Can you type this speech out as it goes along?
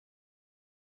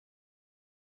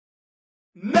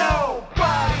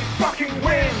Nobody fucking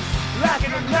wins. Like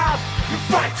it or not, you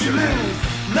fight to lose.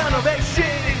 None of that shit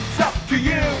is up to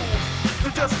you. So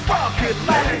just fuck it,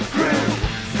 let it through.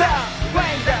 Stop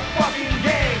playing that fucking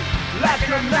game. Like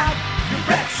it or not, you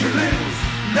bet you lose.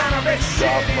 None of that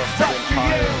shit is up to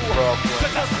you. So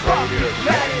just fuck it,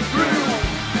 let it through.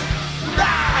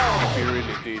 Now! He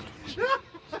really did.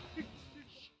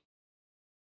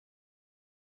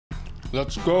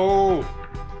 Let's go!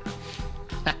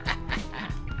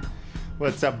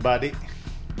 What's up, buddy?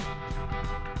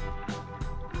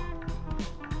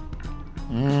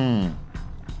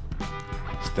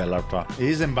 Stellar talk. It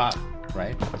isn't bad,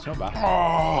 right? It's not bad.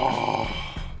 Oh,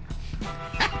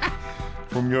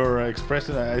 From your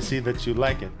expression, I see that you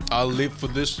like it. I'll live for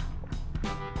this.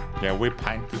 Yeah, we're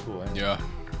pine people. Yeah.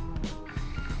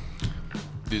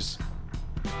 This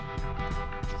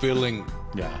feeling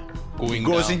Yeah. going It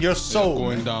goes down. in your soul, Yeah,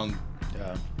 going man. down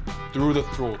Yeah. through the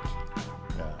throat,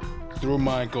 Yeah. through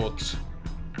my guts.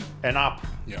 And up.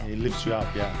 Yeah. It lifts you up,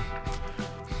 yeah.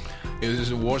 It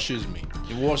just washes me.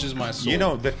 It washes my soul. You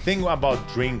know, the thing about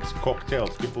drinks,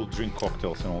 cocktails, people drink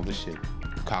cocktails and all this shit.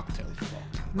 cocktails.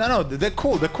 No, they're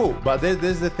cool, but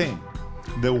there's the thing.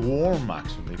 They're warm,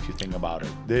 actually, if you think about it.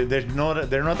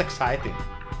 They're not exciting.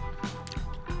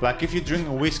 Like, if you drink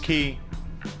a whiskey,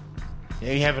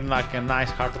 you're having like a nice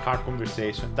heart-to-heart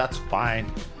conversation, that's fine.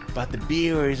 But the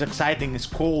beer is exciting, it's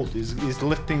cold, is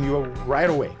lifting you right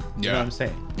away. You know what I'm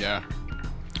saying? Yeah.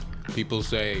 People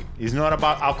say, It's not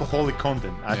about alcoholic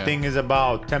content. I Yeah. think it's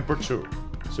about temperature.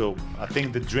 So I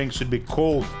think the drink should be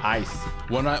cold ice.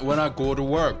 when I go to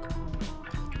work,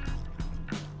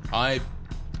 I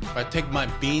take my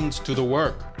beans to the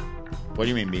work. What do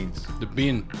you mean beans?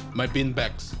 My bean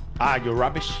bags. Your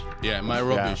rubbish? Yeah, my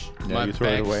rubbish. Yeah, my you throw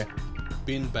it bags, away.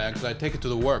 Bean bags. I take it to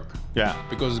the work Yeah.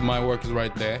 because my work is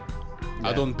right there. I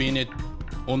Yeah. don't bean it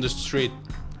on the street.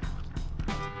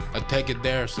 I take it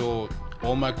there so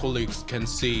all my colleagues can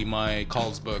see my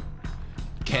Carlsberg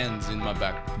cans in my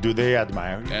bag. Do they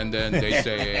admire you? And then they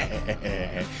say,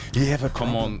 You have a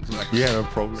come problem. on, like, You have a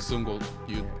problem. Sungo,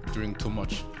 you drink too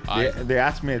much. They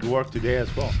asked me at work today as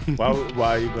well. What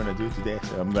are you gonna do today?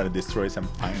 So I'm gonna destroy some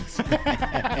pints.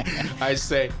 I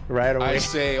say, Right away. I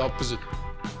say opposite.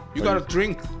 You gotta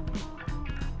drink.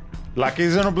 Like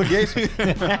it's an obligation.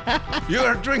 You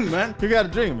gotta drink, man. You gotta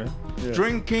drink, man. Yeah.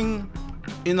 Drinking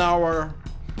in our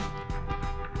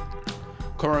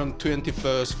current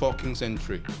 21st fucking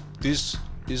century. This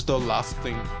is the last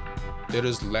thing that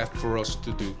is left for us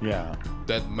to do. Yeah.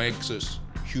 That makes us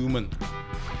human.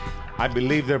 I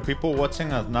believe there are people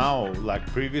watching us now, like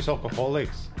previous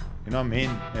alcoholics. You know what I mean?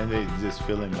 And they just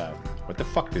feeling like, what the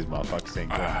fuck this motherfucker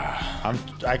saying?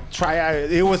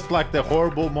 It was like the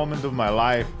horrible moment of my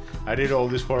life. I did all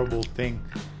this horrible thing.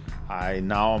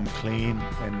 Now I'm clean,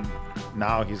 and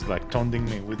now he's like taunting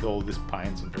me with all these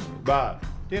pints in front of me. But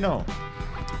you know,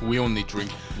 We only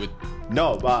drink with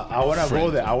no. But I wanna go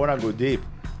Friends. there. I wanna go deep.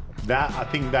 I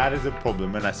think that is a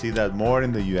problem, and I see that more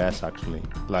in the US actually.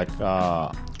 Like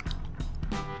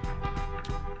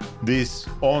this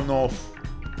on-off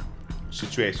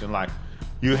situation. Like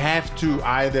you have to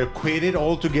either quit it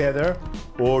altogether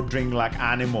or drink like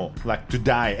animal, like to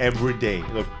die every day.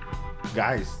 Look,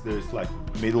 guys, there's like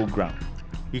middle ground.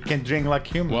 You can drink like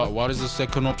human. what is the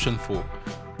second option for?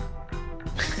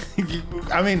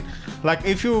 I mean, like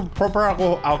if you're proper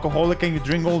alcoholic and you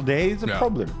drink all day, it's a Yeah.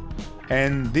 problem.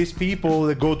 And these people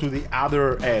that go to the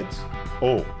other edge,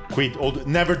 quit,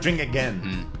 never drink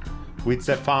again, which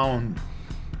I found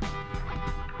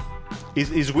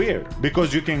is weird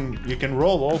because you can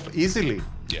roll off easily.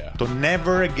 Yeah. So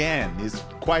never again is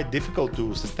quite difficult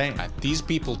to sustain. These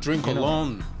people drink You know.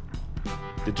 alone.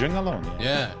 They drink alone.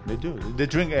 Yeah. They do. They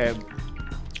drink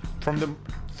from the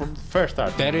first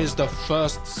start. That is the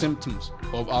first symptoms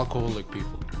of alcoholic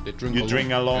people. They drink You alone.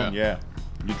 drink alone. Yeah.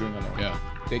 You drink alone. Yeah,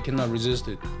 they cannot resist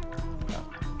it.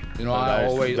 You know,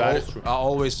 That is true. I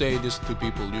always say this to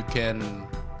people: you can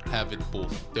have it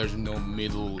both. There's no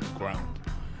middle ground.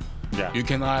 Yeah. You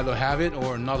can either have it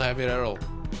or not have it at all.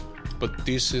 But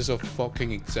this is a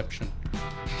fucking exception.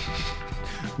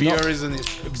 Beer is an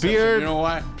exception. Beer- You know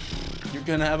why? You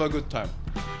can have a good time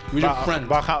with your friends.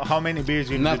 But how many beers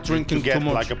you Not need to drinking get too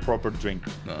much. like a proper drink?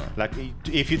 No. Like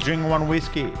if you drink one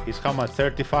whiskey, it's how much?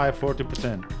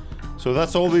 35-40%. So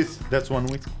that's all this. That's one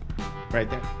whiskey, right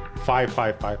there. 5,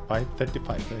 35.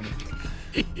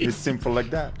 It's simple like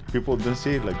that. People don't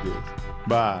see it like this.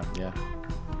 But yeah.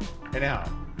 Anyhow,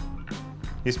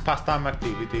 it's pastime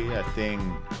activity. I think.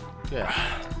 Yeah.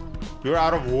 You're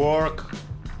out of work.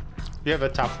 You have a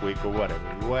tough week or whatever.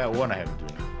 You want to have a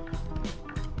drink.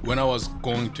 When I was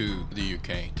going to the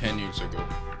UK 10 years ago,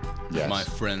 Yes. my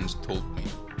friends told me,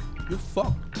 "You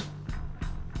fucked."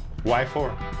 Why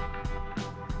for?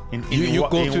 In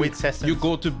which essence? You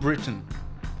go to Britain,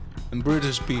 and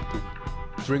British people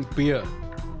drink beer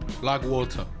like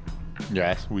water.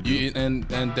 Yes, we do. And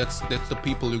that's the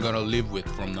people you gotta live with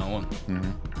from now on.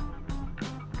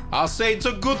 I'll say it's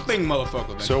a good thing, motherfucker.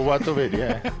 Then. So what of it?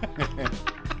 Yeah.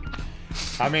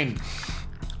 I mean,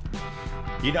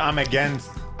 I'm against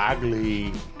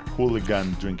ugly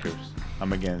hooligan drinkers.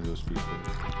 I'm against those people.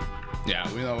 Yeah,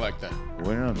 we don't like that.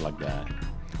 We're not like that.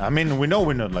 I mean, we know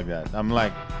we're not like that.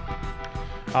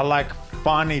 I like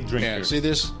funny Yeah, drinkers. see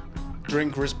this?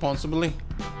 Drink responsibly.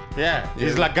 Yeah, Yeah,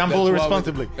 it's like gamble that's why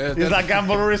responsibly. it's It's like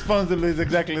gamble responsibly. It's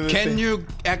exactly the same. Can you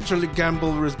actually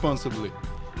gamble responsibly?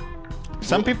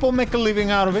 Some people make a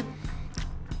living out of it.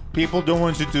 People don't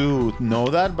want you to know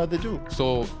that, but they do.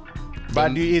 So,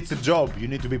 But it's a job. You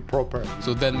need to be proper.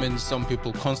 so that means some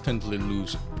people constantly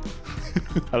lose.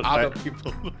 Other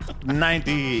people.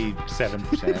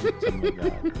 97%, something like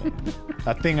that.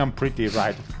 Yeah. I think I'm pretty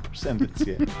right with percentage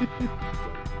here.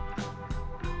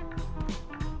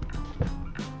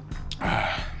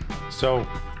 So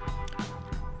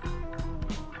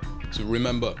So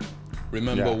remember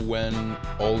Yeah. when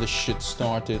all this shit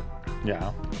started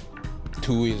yeah,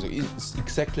 2 years ago. It's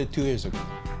exactly 2 years ago,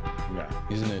 yeah.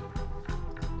 isn't it?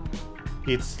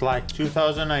 It's like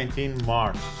 2019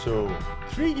 March, so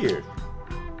 3 years,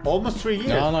 almost 3 years.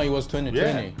 No, it was 2020.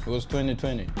 Yeah. It was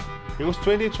 2020. It was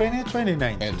 2020 or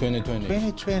 2019? Yeah, 2020.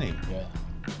 2020. Yeah.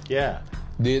 Yeah,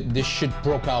 This shit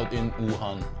broke out in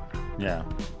Wuhan yeah,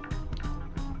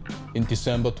 in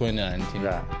December 2019.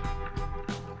 yeah.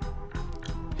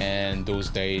 And those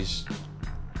days,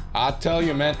 I tell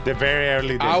you, man, The very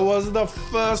early days. I was the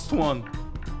first one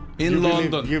in You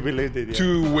London You believed it, yeah.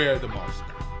 to wear the mask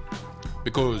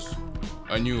because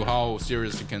I knew how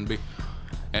serious it can be,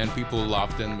 and people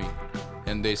laughed at me,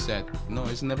 and they said, "No,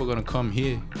 it's never gonna come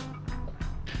here.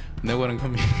 Never gonna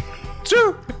come here."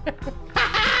 True.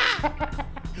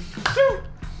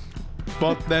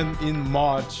 But then in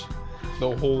March, the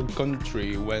whole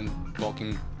country went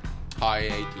fucking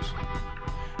hiatus.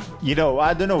 You know,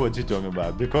 I don't know what you're talking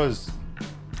about because,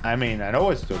 I mean, I know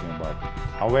what you're talking about.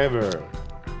 However,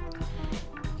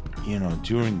 you know,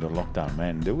 during the lockdown,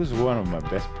 man, that was one of my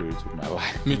best periods of my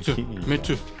life. Me too. You Me know.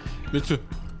 too. Me too.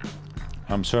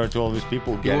 I'm sorry to all these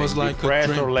people getting was like a depressed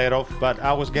dream. or laid off, but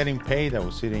I was getting paid. I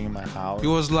was sitting in my house. It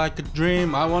was like a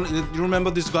dream. You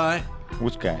remember this guy?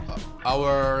 Which guy?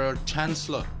 Our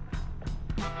chancellor,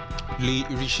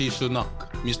 Rishi Sunak,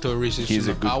 Mr. Rishi He's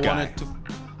a Sunak. good guy.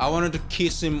 I wanted to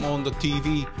kiss him on the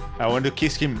TV. I want to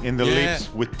kiss him in the lips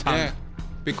with tongue. Yeah,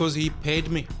 because he paid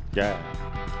me. Yeah.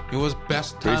 It was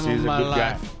best Chris time of is a my good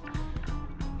guy. life.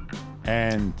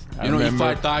 And I You know, if I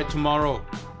remember- die tomorrow,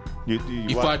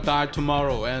 if what? I die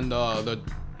tomorrow and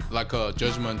like a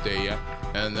judgment day, yeah,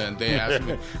 and then they ask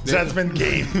me, Judgment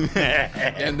game.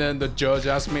 and then the judge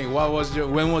asked me, when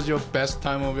was your best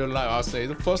time of your life? I'll say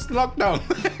the first lockdown.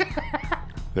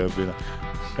 They'll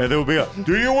be like,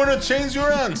 do you want to change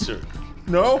your answer?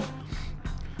 No?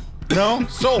 No?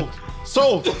 Sold.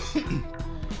 Sold.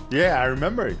 Yeah, I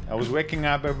remember it. I was waking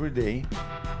up every day.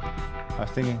 I was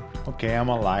thinking, okay, I'm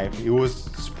alive. It was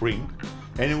spring,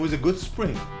 and it was a good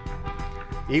spring.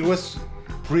 It was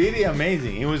pretty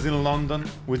amazing. It was in London,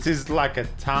 which is like a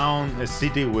town, a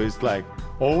city where it's like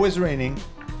always raining.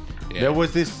 Yeah. There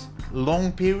was this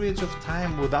long periods of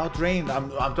time without rain. I'm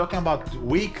talking about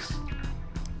weeks.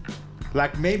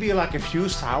 Like maybe like a few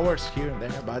showers here and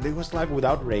there, but it was like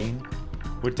without rain.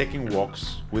 We're taking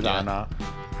walks with Yeah. Anna.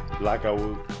 Like I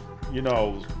would, you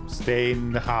know, stay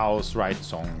in the house, write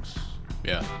songs,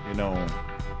 Yeah. you know,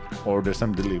 order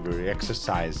some delivery,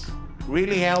 exercise.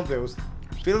 Really healthy. I was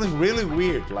feeling really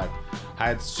weird. Like I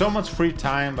had so much free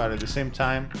time, but at the same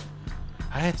time,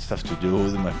 I had stuff to do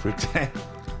with my free time.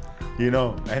 You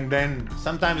know, and then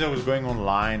sometimes I was going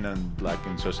online and like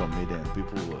in social media, and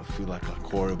people feel like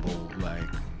horrible, like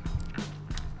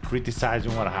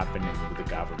criticizing what happening with the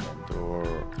government or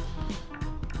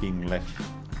being left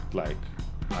like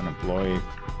unemployed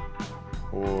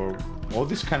or all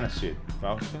this kind of shit. But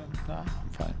I was like, nah, I'm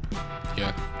fine.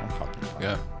 Yeah. I'm fucking fine.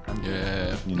 Yeah. I'm good.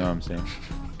 Yeah. You know what I'm saying?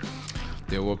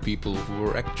 There were people who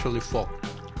were actually fucked.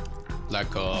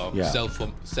 Like Yeah.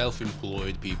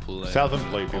 self-employed people. And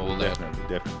Self-employed all people, that.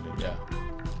 definitely. Yeah.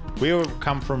 We all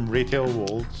come from retail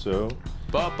world, so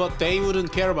But they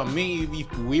wouldn't care about me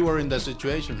if we were in that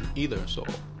situation either. So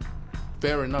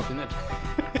fair enough, innit?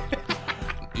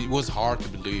 It was hard to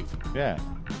believe. yeah,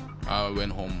 I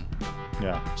went home,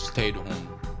 yeah. stayed home,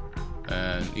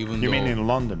 and even You though mean in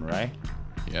London, right?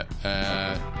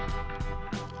 yeah,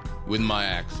 with my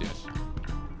ex, yes.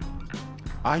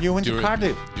 Ah, you went to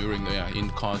Cardiff? In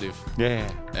Cardiff. Yeah.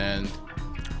 And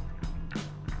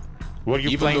were you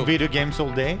Even playing though- video games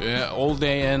all day? all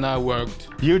day, and I worked.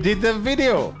 You did the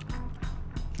video.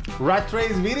 Rat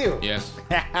race video. Yes.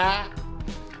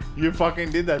 You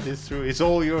fucking did that. It's true. It's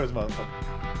all yours, motherfucker.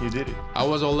 You did it. I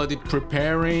was already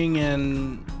preparing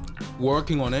and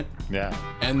working on it, Yeah.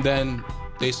 and then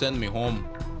they sent me home.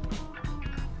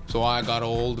 So I got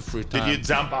all the free time. Did you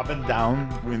jump up and down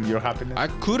when you're happiness? I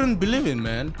couldn't believe it,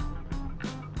 man.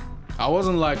 I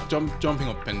wasn't like jumping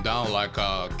up and down like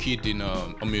a kid in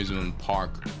an amusement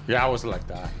park. Yeah, I was like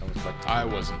that. I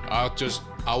wasn't.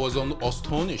 I was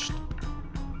astonished.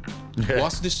 Yeah.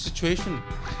 What's this situation?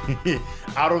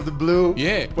 Out of the blue.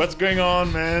 Yeah. What's going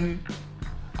on, man?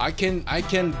 I can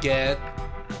get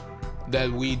that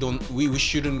we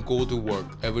shouldn't go to work.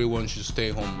 Everyone should stay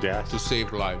home Yes. to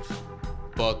save lives.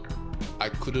 But I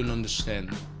couldn't understand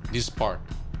this part,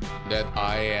 that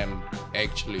I am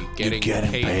actually getting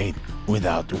paid.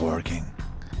 without working.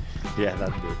 Yeah,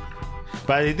 that's good.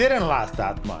 But it didn't last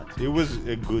that much. It was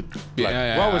a good.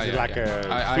 Like, what was it, like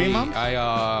 3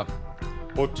 months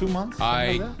or 2 months?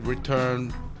 I Something like that?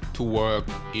 returned to work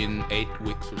in 8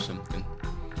 weeks or something.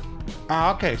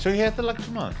 Ah, okay. So you had like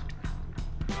 2 months.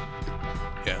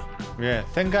 Yeah. Yeah.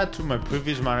 Thank God to my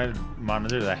previous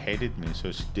manager that hated me,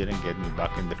 so she didn't get me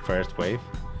back in the first wave.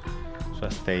 So I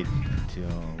stayed till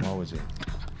what was it?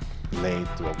 Late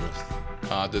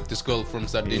August. This girl from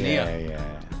Sardinia. Yeah.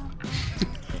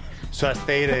 So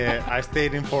I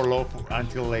stayed in Forlo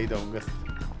until late August.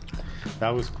 That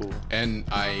was cool. And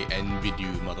I envied you,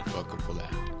 motherfucker, for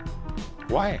that.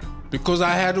 Why? Because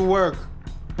I had to work.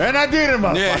 And I didn't,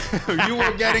 motherfucker. Yeah, you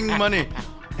were getting money,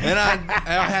 and I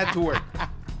had to work.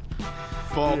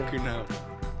 Fucking hell.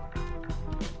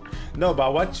 No,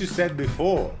 but what you said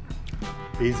before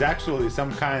is actually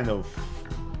some kind of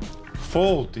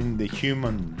fault in the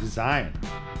human design.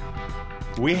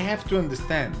 We have to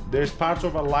understand there's parts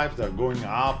of our life that are going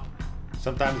up,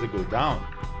 sometimes they go down.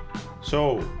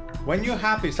 So when you're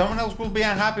happy, someone else will be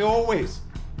unhappy always.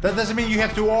 That doesn't mean you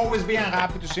have to always be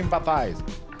unhappy to sympathize.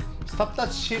 Stop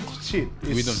that shit.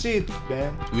 It's shit,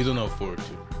 man. We don't afford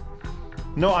to.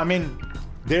 No, I mean,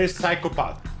 there's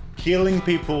psychopath, killing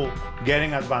people,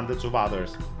 getting advantage of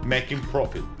others, making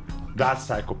profit. That's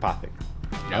psychopathic.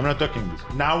 Yeah. I'm not talking this.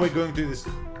 Now we're going to this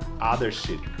other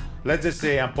shit. Let's just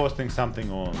say I'm posting something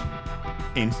on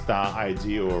Insta,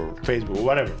 IG, or Facebook, or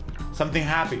whatever. Something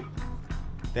happy.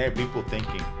 There are people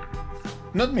thinking,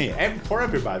 not me, for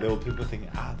everybody, there are people thinking,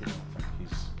 this motherfucker,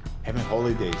 he's having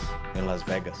holidays in Las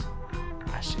Vegas.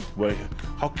 Shit. Well,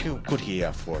 how could he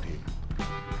afford it?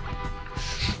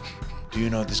 Do you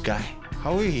know this guy?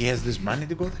 How he has this money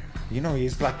to go there? You know,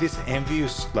 he's like this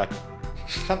envious, like,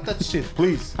 stop that shit,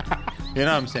 please. You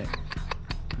know what I'm saying?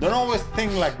 Don't always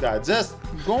think like that. Just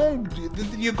go,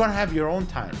 you're gonna have your own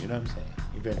time, you know what I'm saying?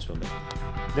 Eventually.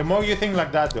 The more you think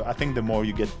like that, though, I think the more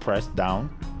you get pressed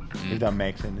down, if that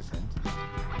makes any sense.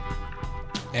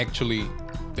 Actually,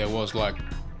 there was like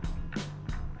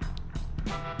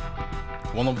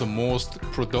one of the most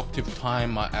productive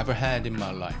time I ever had in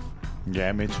my life.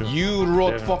 Yeah, me too. You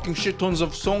wrote Definitely. fucking shit tons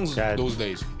of songs Yeah. those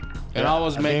days, and Yeah, I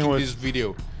was I think it making was- this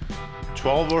video.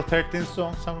 12 or 13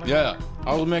 songs, something like Yeah,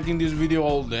 I was making this video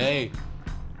all day,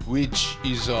 which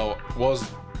is was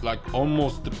like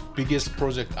almost the biggest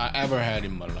project I ever had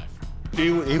in my life.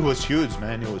 It was huge,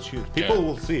 man. It was huge. People Yeah.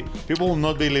 will see. People will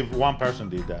not believe one person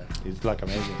did that. It's like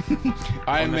amazing.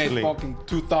 I Honestly. made fucking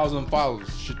 2,000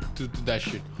 files to that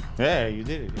shit. Yeah, you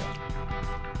did it. Yeah.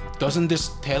 Doesn't this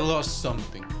tell us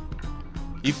something?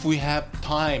 If we have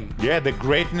time, Yeah, the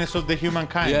greatness of the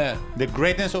humankind. Yeah. The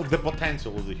greatness of the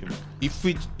potential of the human.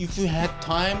 if we had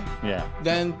time, Yeah.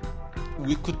 then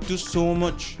we could do so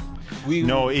much.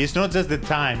 No, it's not just the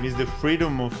time. It's the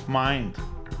freedom of mind.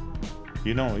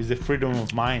 You know, it's the freedom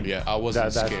of mind. Yeah, I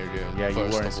wasn't That's- scared, yeah, Yeah, you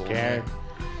first weren't of all, scared.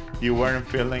 You weren't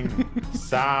feeling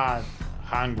sad,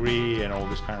 hungry, and all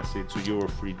this kind of shit. So you were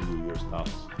free to do your stuff.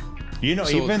 You know,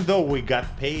 So- even though we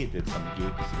got paid at some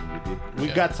gigs and we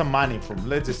Yeah. got some money from,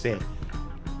 let's just say,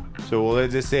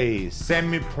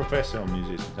 semi-professional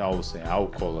musicians. I will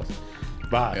call us.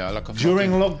 But Yeah, like a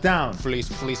during fucking- lockdown,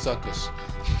 flea suckers.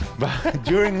 but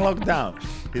during lockdown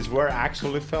is where I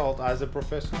actually felt as a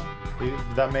professional.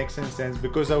 If that makes any sense,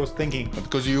 because I was thinking,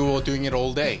 Because you were doing it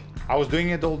all day. I was doing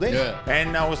it all day, Yeah.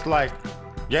 and I was like,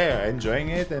 yeah, enjoying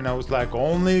it, and I was like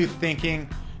only thinking,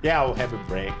 yeah, I'll have a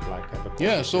break, like have a coffee,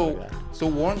 Yeah, shit like that. so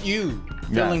weren't you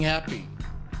feeling happy?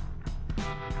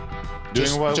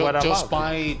 Doing what I just love.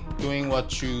 by doing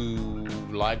what you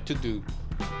like to do,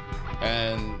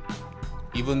 and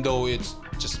even though it's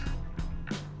just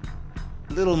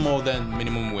little more than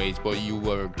minimum wage, but you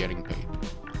were getting paid.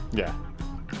 Yeah.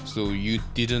 So you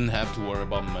didn't have to worry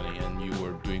about money, and you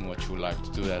were doing what you like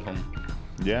to do at home.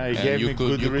 Yeah, it And gave you me could-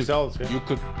 good you could- results. Yeah.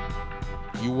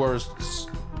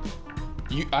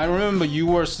 I remember you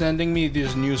were sending me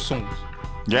these new songs.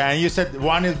 Yeah, and you said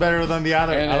one is better than the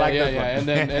other. And, I like yeah, that yeah. one.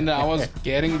 And then I was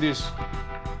getting this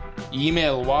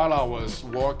email while I was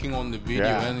working on the video,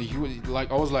 Yeah. and he was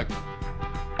like, I was like,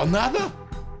 another,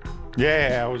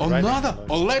 yeah, I was writing another, about it.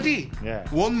 already, Yeah.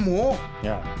 one more.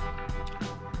 Yeah.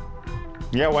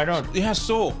 Yeah, why not? Yeah,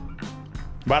 so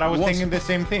But I was Once- thinking the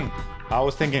same thing. I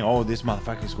was thinking, oh, this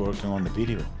motherfucker is working on the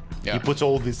video. Yeah. He puts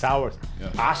all these hours. Yeah.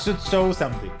 I should show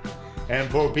something. And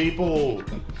for people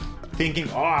thinking,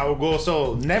 oh, I will go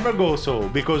so, never go so.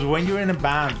 Because when you're in a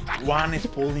band, one is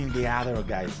pulling the other,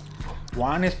 guys.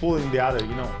 One is pulling the other,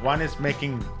 you know. One is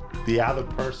making the other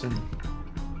person,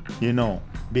 you know,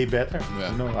 be better.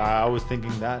 Yeah. You know, I was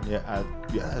thinking that.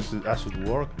 I should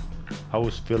work. I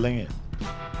was feeling it.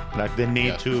 Like they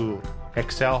need Yeah. to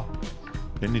excel.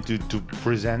 They need to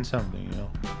present something, you know.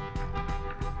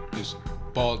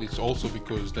 but it's also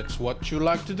because that's what you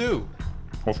like to do.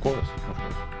 Of course.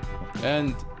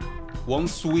 And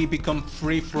once we become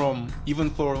free from, even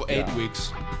for 8 Yeah.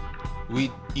 weeks,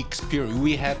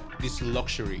 we had this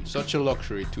luxury, such a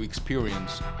luxury to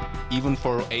experience, even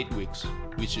for 8 weeks,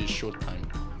 which is short time.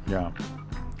 Yeah.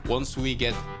 Once we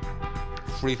get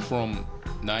free from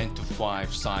 9 to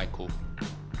 5 cycle,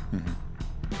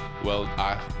 well,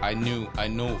 I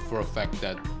know for a fact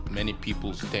that many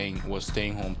people were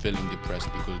staying home feeling depressed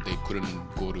because they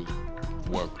couldn't go to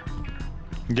work.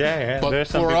 Yeah. But There's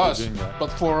some for people us, doing that.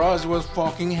 for us, it was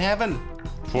fucking heaven.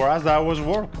 For us, that was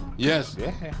work. Yes,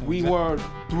 Yeah, we exactly. were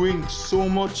doing so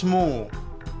much more.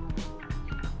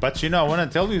 But you know, I want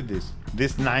to tell you this.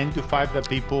 This 9 to 5 that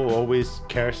people always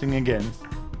cursing against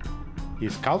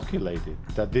is calculated.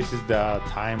 That this is the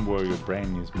time where your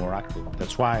brain is more active.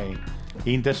 That's why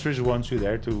industries want you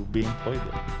there to be employed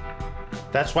there.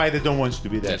 That's why they don't want you to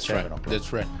be there That's at 7 right. o'clock.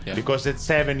 That's right. Yeah. Because at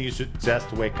 7 you should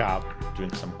just wake up,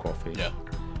 drink some coffee, yeah.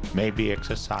 maybe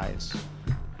exercise.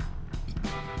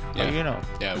 Yeah. You know.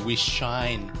 Yeah, we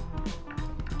shine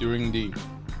during the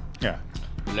Yeah.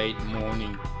 late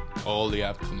morning, all the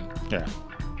afternoon. Yeah.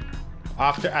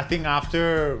 I think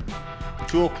after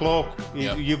 2 o'clock,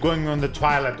 Yeah. you're going on the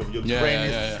twilight of your Yeah, brain.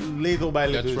 yeah, is yeah. little by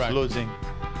little That's is right. losing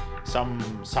some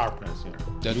sharpness. You know.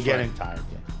 That's You're getting right. tired.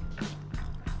 Yeah.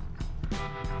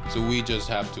 So we just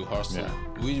have to hustle.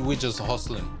 Yeah. We just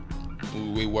hustling.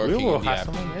 We working We were in the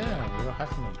hustling. afternoon. Yeah, we were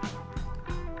hustling.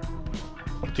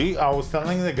 Gee, I was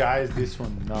telling the guys this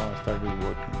one. Now I started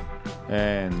working,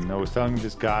 and I was telling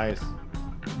these guys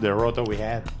the rota we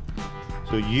had.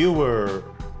 So you were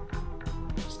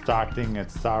starting at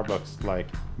Starbucks like,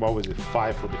 what was it,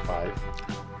 5:45?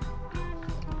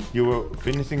 You were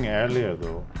finishing earlier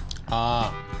though.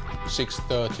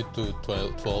 6:30 to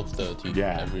 12:30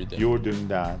 Yeah, every day. you were doing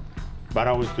that, but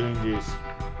I was doing this.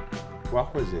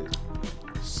 What was it?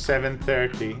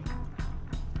 7:30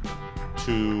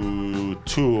 to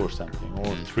 2 or something,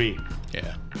 or 3.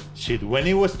 Yeah. Shit, when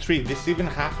it was 3, this even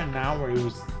half an hour, it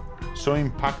was so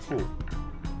impactful.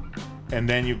 And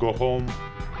then you go home,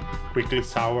 quickly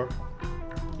shower,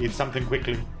 eat something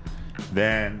quickly,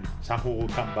 then someone will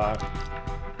come back.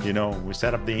 You know, we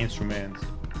set up the instruments,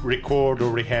 record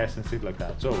or rehearse and shit like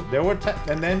that. So there were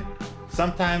and then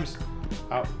sometimes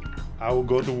I will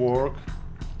go to work,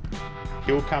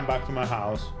 he will come back to my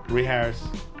house, rehearse,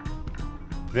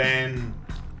 then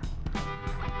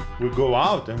we go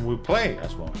out and we play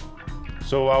as well.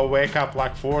 So I'll wake up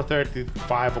like 4:30,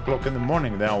 5 o'clock in the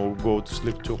morning, then I will go to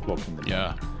sleep 2 o'clock in the morning.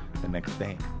 Yeah. The next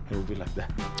day it will be like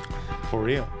that. For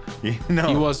real. You know,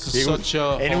 It was such a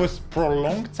and it hard- was for a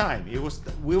long time.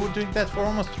 We were doing that for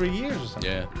almost 3 years or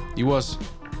something. Yeah. It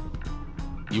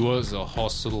was a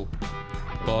hustle,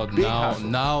 but Big hustle.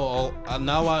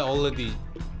 now I already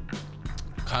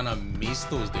kind of miss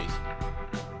those days.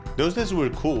 Those days were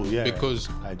cool, yeah. Because-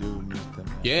 I do miss them.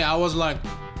 Yeah, I was like,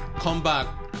 come back,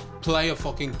 play a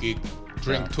fucking gig,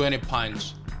 drink Yeah. 20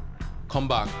 pints, come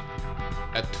back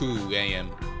at 2 a.m.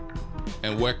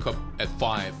 and wake up at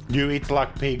 5. You eat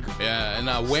like pig. Yeah, and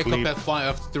I wake Sleep. up at 5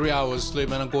 after 3 hours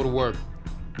sleep and I go to work.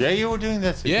 Yeah, you were doing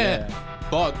that. shit, Yeah,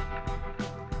 but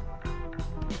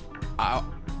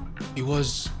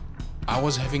I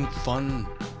was having fun,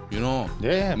 you know.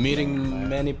 Yeah, meeting man.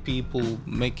 many people,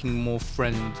 making more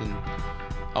friends, and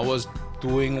I was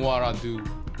doing what I do.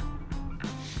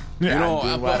 Yeah, You know,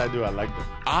 I do what I do. I like that.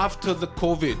 After the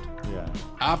COVID, Yeah,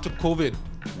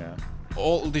 yeah.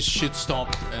 all this shit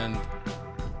stopped and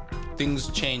things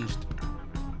changed,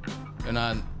 and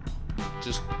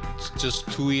just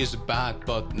 2 years back,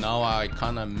 but now I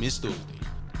kind of miss those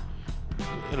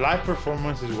days. Live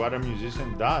performance is what a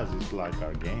musician does. It's like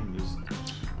our game.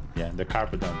 The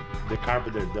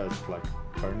carpenter does like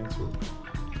furniture.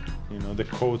 You know, the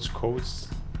coach.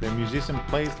 The musician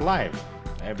plays live.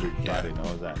 Everybody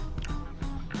knows that.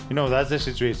 You know, that's the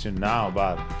situation now.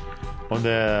 But on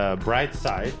the bright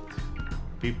side,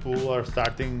 people are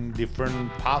starting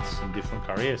different paths and different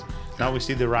careers. Now we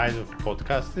see the rise of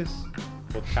podcasts,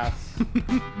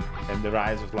 and the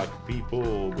rise of like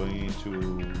people going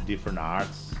into different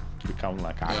arts, become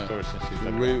like actors and shit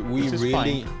like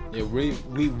that.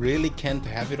 We really can't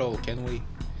have it all, can we?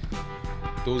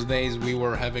 Those days we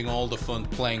were having all the fun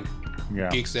playing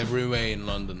gigs everywhere in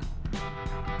London.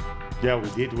 Yeah,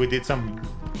 we did some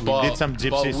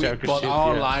gypsy circuit but shit.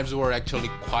 Our lives were actually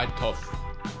quite tough.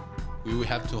 We would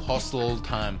have to hustle all the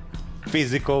time.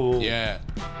 Physical. Yeah.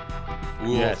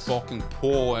 We were fucking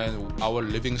poor and our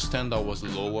living standard was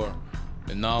lower.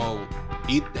 And now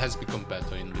it has become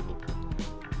better in Liverpool.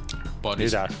 But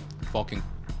it's fucking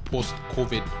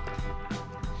post-COVID.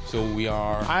 So we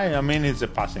are... I mean, it's a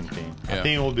passing thing. Yeah. I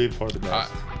think it will be for the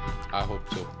best. I hope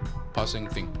so. Passing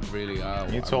thing, really.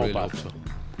 It's all passing.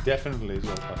 Definitely it's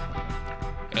all passing.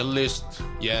 At least,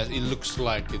 yeah, it looks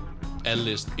like it. At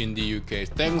least in the UK.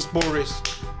 Thanks, Boris.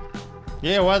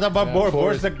 Yeah, what about Boris?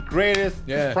 Boris the greatest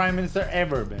prime minister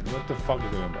ever, man. What the fuck are you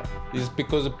talking about? It's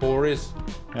because of Boris.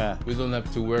 Yeah. We don't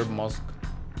have to wear mask.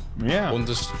 Yeah. On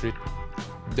the street.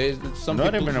 There's some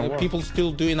people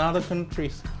still do in other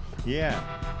countries. Yeah.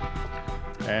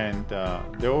 And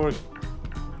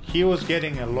he was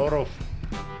getting a lot of,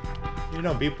 you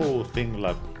know, people think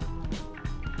like,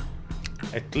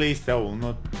 at least I will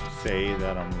not say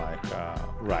that I'm like a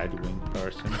right-wing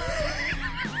person.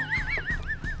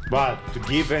 But to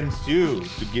give ends due,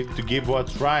 to give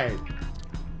what's right.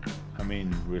 I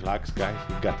mean, relax, guys.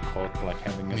 You got caught like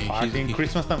having a party in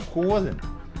Christmas time. Who wasn't?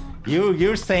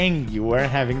 You're saying you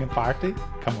weren't having a party?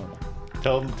 Come on,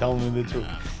 tell me the truth.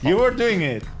 You were doing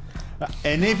it,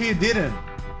 and if you didn't,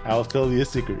 I'll tell you a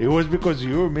secret. It was because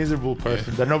you're a miserable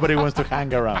person that nobody wants to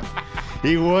hang around.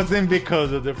 It wasn't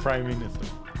because of the prime minister.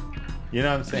 You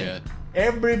know what I'm saying? Yeah.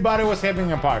 Everybody was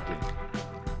having a party.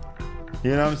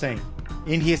 You know what I'm saying?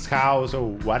 In his house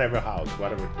or whatever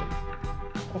place.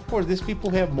 Of course, these people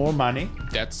have more money.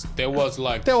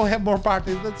 They'll have more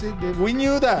parties. That's it. We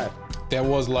knew that. There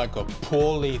was like a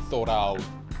poorly thought out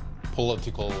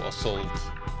political assault.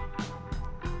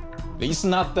 It's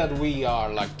not that we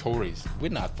are like Tories.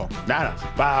 We're not fucking. No.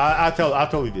 But I'll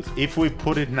tell you this. If we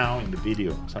put it now in the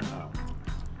video somehow,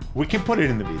 we can put it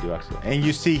in the video actually, and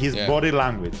you see his body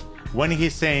language when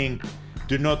he's saying,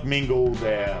 "Do not mingle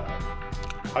the."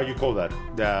 How you call that?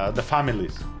 The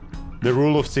families. The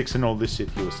rule of six and all this shit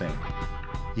he was saying.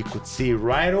 You could see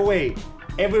right away.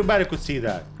 Everybody could see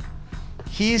that.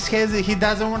 He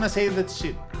doesn't want to say that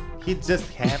shit. He just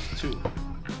have to.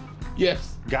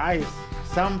 Yes. Guys,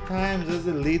 sometimes as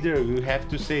a leader you have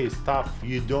to say stuff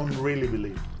you don't really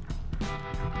believe.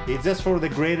 It's just for the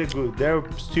greater good. There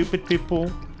are stupid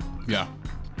people. Yeah.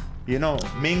 You know,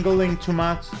 mingling too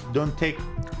much. Don't take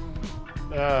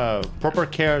proper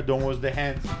care. Don't wash the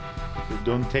hands.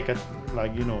 Don't take it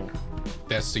like, you know.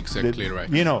 That's exactly right.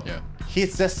 You know,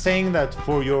 he's just saying that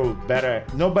for your better.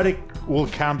 Nobody will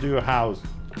come to your house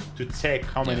to check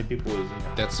how many people is in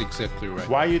there. That's exactly right.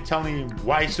 Why are you telling him?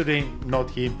 Why should not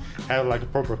him have like a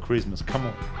proper Christmas? Come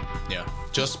on. Yeah.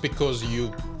 Just because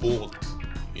you vote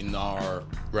in our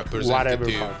representative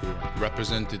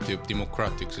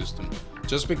democratic system.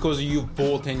 Just because you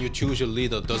vote and you choose your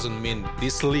leader doesn't mean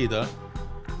this leader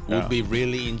will be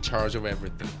really in charge of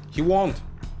everything. He won't.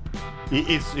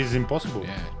 It's impossible.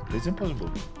 Yeah. It's impossible.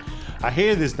 I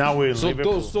hear this now. We're in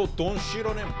Liverpool. So don't shit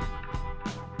on him.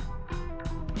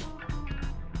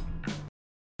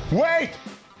 Wait!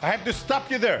 I have to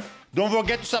stop you there. Don't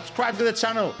forget to subscribe to the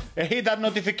channel and hit that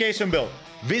notification bell.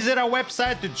 Visit our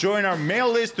website to join our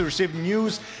mail list to receive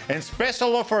news and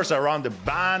special offers around the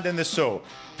band and the show.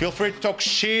 Feel free to talk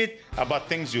shit about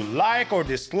things you like or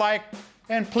dislike.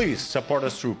 And please support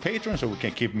us through Patreon so we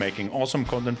can keep making awesome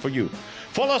content for you.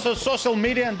 Follow us on social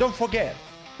media and don't forget,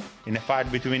 in a fight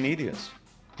between idiots,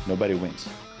 nobody wins.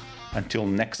 Until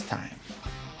next time.